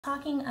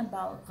Talking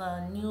about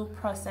the new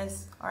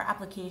process or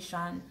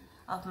application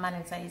of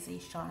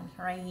monetization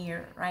right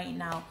here, right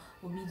now.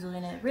 We'll be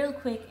doing it real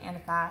quick and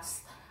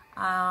fast.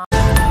 Hey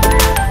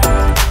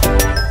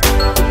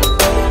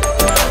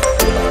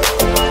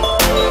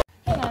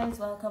guys,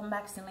 welcome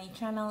back to my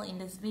channel. In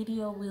this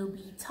video, we'll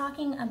be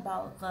talking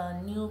about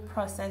the new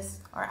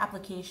process or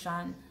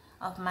application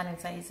of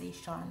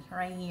monetization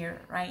right here,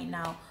 right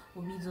now.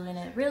 We'll be doing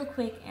it real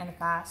quick and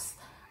fast.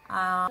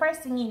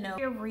 First thing you know,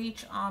 if you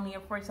reach your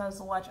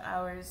 4,000 watch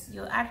hours,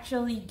 you'll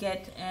actually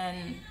get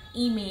an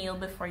email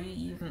before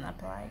you even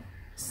apply,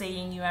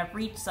 saying you have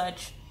reached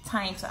such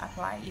time to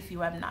apply. If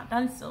you have not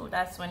done so,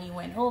 that's when you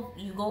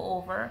go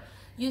over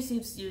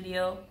YouTube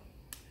Studio.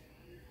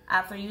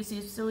 After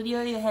YouTube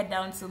Studio, you head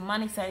down to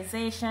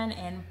monetization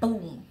and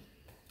boom,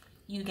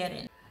 you get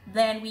in.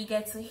 Then we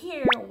get to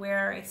here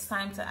where it's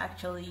time to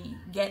actually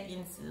get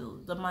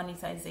into the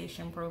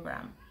monetization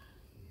program.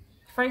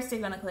 First,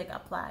 you're gonna click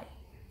apply.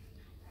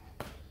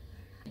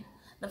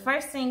 The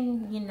first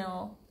thing you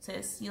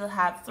notice, you'll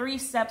have 3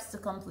 steps to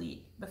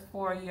complete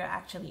before you're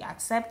actually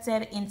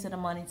accepted into the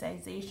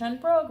monetization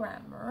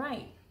program,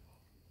 right?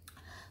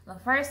 The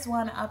first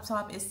one up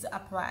top is to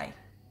apply.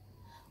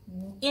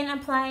 In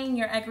applying,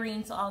 you're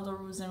agreeing to all the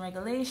rules and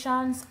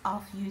regulations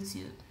of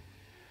YouTube.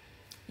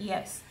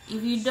 Yes,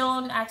 if you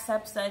don't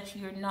accept such,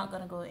 you're not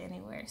going to go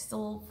anywhere.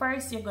 So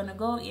first, you're going to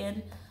go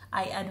in.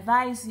 I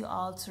advise you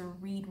all to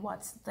read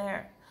what's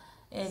there.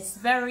 It's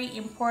very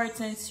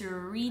important to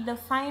read the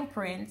fine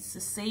print to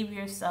save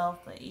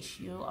yourself the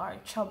issue or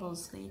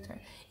troubles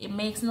later. It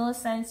makes no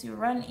sense you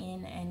run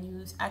in and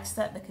you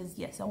accept because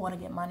yes, I want to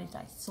get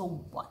monetized.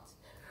 So what?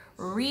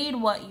 Read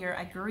what you're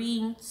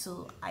agreeing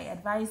to. I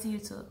advise you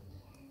to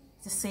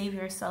save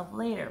yourself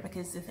later,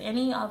 because if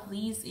any of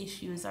these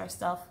issues or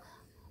stuff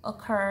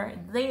occur,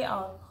 they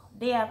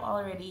have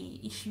already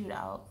issued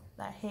out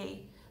that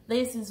hey,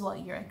 this is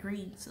what you're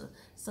agreeing to.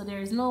 So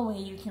there's no way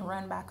you can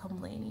run back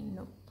complaining.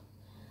 Nope.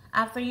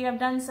 After you have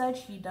done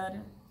such, you're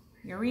done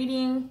your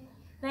reading,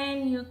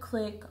 then you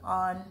click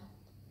on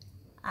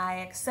I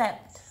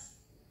accept.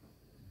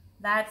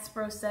 That's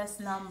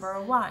process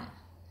number 1.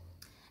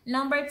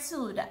 Number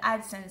 2, the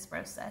AdSense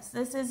process.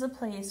 This is a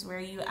place where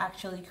you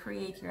actually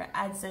create your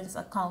AdSense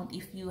account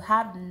if you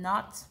have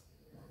not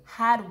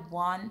had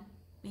one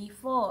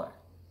before.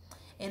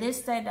 It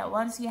is said that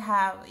once you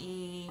have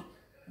a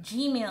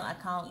Gmail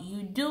account,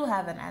 you do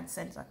have an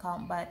AdSense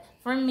account, but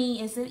for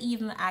me, is it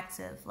even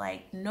active?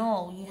 Like,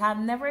 no, you have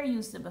never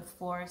used it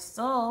before,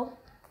 so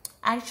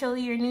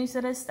actually you're new to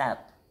this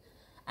step.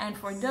 And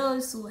for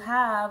those who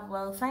have,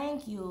 well,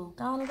 thank you,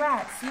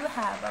 congrats, you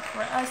have. But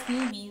for us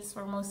newbies,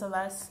 for most of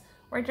us,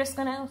 we're just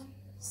gonna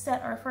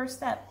set our first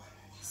step.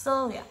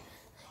 So yeah,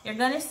 you're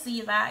gonna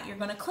see that, you're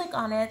gonna click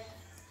on it.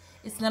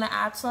 It's gonna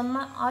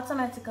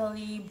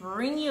automatically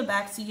bring you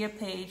back to your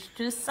page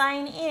to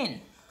sign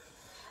in.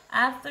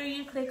 After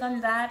you click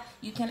on that,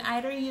 you can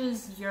either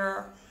use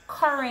your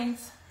current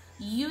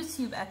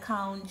YouTube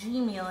account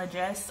Gmail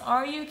address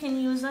or you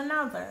can use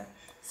another.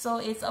 So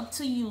it's up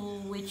to you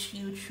which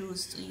you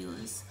choose to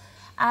use.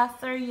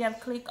 After you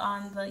have clicked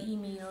on the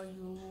email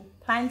you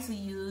plan to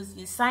use,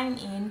 you sign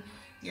in,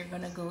 you're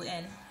gonna go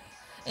in.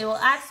 It will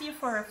ask you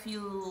for a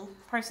few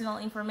personal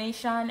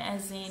information,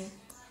 as in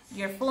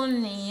your full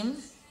name,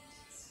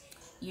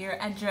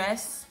 your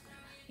address,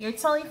 your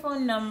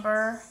telephone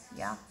number,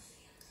 yeah.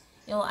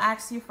 It will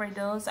ask you for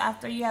those.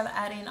 After you have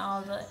added in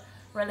all the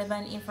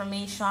relevant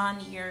information,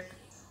 your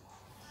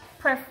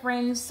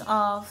preference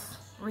of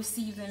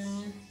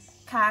receiving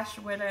cash,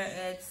 whether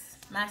it's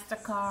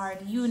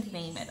MasterCard, you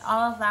name it,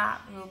 all of that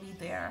will be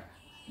there.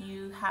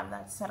 You have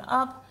that set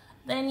up.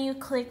 Then you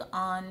click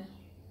on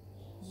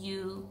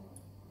you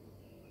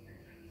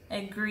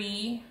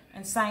agree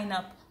and sign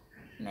up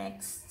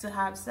next to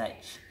have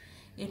such.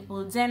 It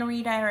will then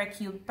redirect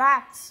you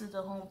back to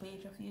the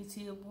homepage of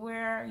YouTube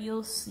where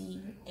you'll see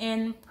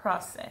in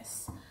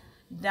process.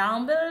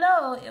 Down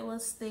below, it will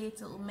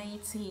state it may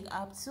take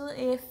up to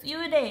a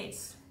few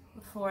days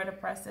before the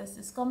process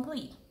is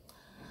complete.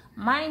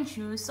 Mind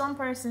you, some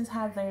persons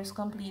have theirs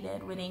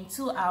completed within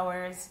 2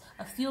 hours,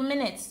 a few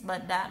minutes,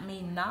 but that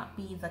may not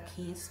be the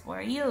case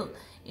for you.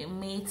 It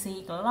may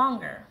take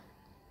longer.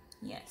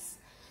 Yes.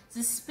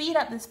 To speed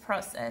up this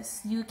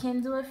process, you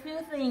can do a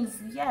few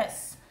things.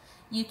 Yes.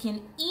 You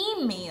can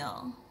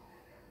email,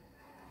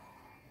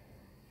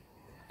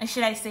 or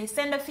should I say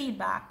send a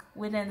feedback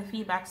within the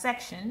feedback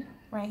section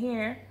right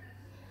here,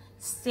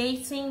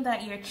 stating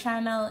that your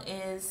channel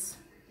is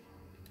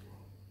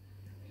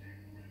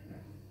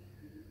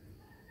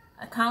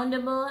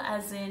accountable,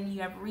 as in you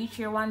have reached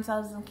your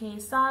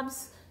 1,000k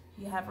subs,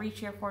 you have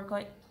reached your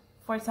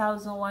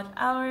 4,000 watch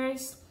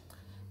hours,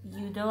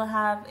 you don't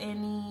have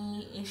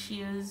any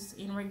issues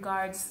in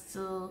regards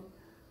to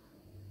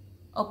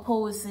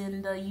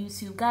opposing the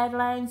YouTube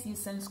guidelines. You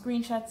send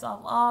screenshots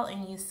of all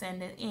and you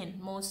send it in.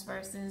 Most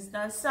persons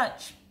does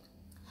such.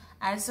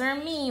 As for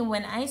me,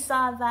 when I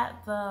saw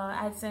that the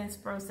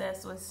AdSense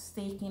process was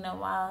taking a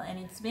while and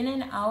it's been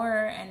an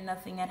hour and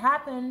nothing had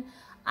happened,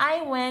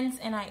 I went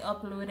and I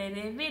uploaded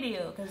a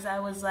video because I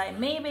was like,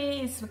 maybe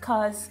it's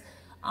because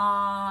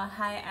I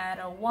had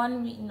a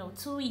 1 week, no,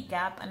 2 week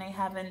gap, and I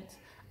haven't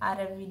had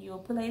a video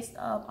placed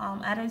up,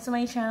 added to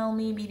my channel.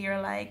 Maybe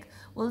they're like,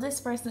 will this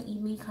person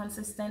be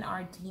consistent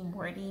or deem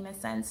worthy in a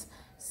sense?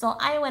 So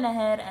I went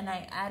ahead and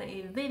I added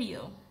a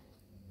video.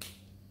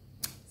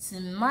 To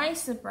my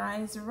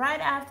surprise, right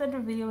after the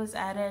video was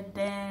added,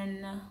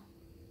 then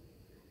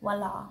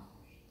voila,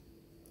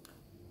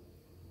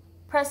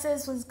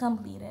 process was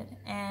completed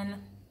and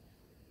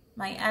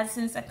my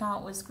AdSense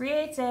account was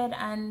created,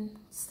 and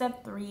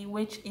step 3,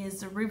 which is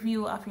the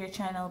review of your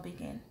channel,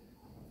 begin.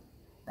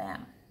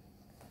 Bam.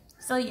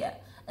 So yeah,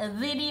 a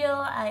video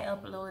I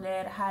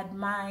uploaded had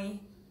my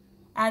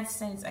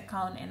AdSense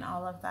account and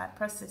all of that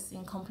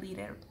processing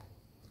completed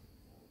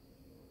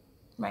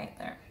right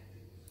there.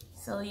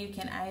 So you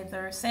can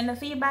either send a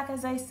feedback,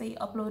 as I say,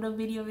 upload a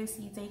video if you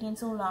see taking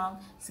too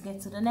long to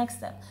get to the next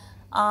step.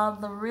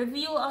 The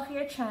review of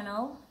your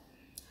channel.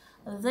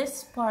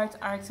 This part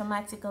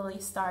automatically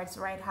starts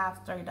right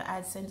after the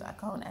AdSense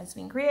account has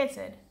been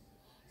created.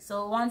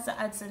 So once the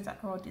AdSense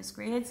account is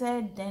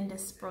created, then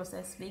this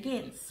process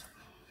begins.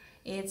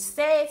 It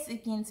states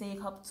it can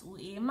take up to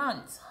a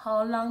month.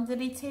 How long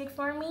did it take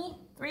for me?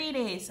 3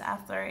 days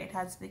after it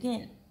has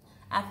begun.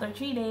 After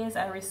 3 days,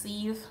 I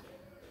receive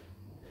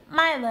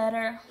my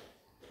letter.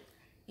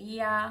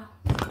 Yeah.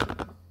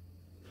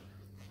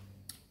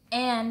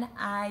 And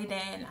I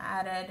then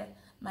added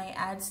my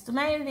ads to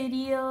my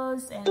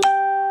videos, and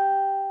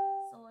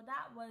so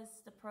that was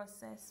the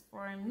process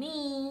for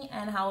me,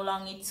 and how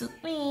long it took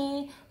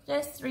me.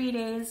 Just 3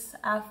 days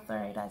after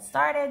it had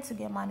started to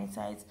get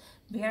monetized.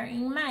 Bear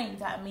in mind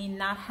that may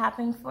not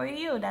happen for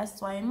you.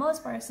 That's why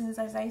most persons,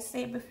 as I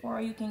said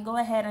before, you can go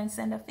ahead and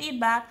send a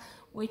feedback,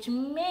 which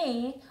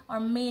may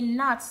or may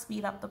not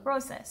speed up the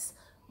process.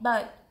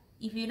 But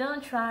if you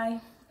don't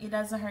try, it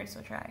doesn't hurt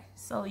to try.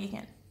 So you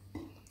can.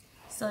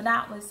 So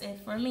that was it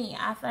for me.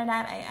 After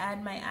that, I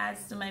add my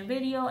ads to my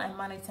video and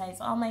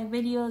monetize all my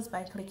videos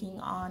by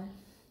clicking on,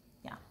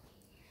 yeah,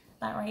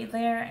 that right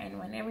there. And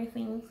when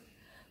everything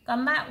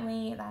come that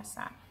way, that's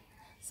that.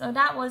 So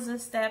that was a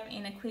step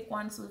in a quick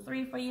 1, 2,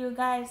 3 for you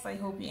guys. I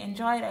hope you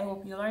enjoyed. I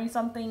hope you learned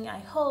something. I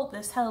hope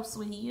this helps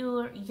with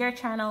your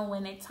channel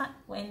when it's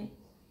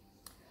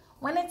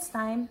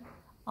time,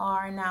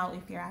 or now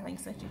if you're having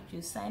such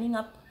issues signing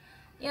up.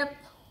 Yep,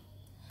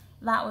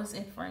 that was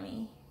it for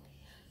me.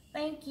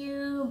 Thank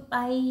you.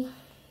 Bye.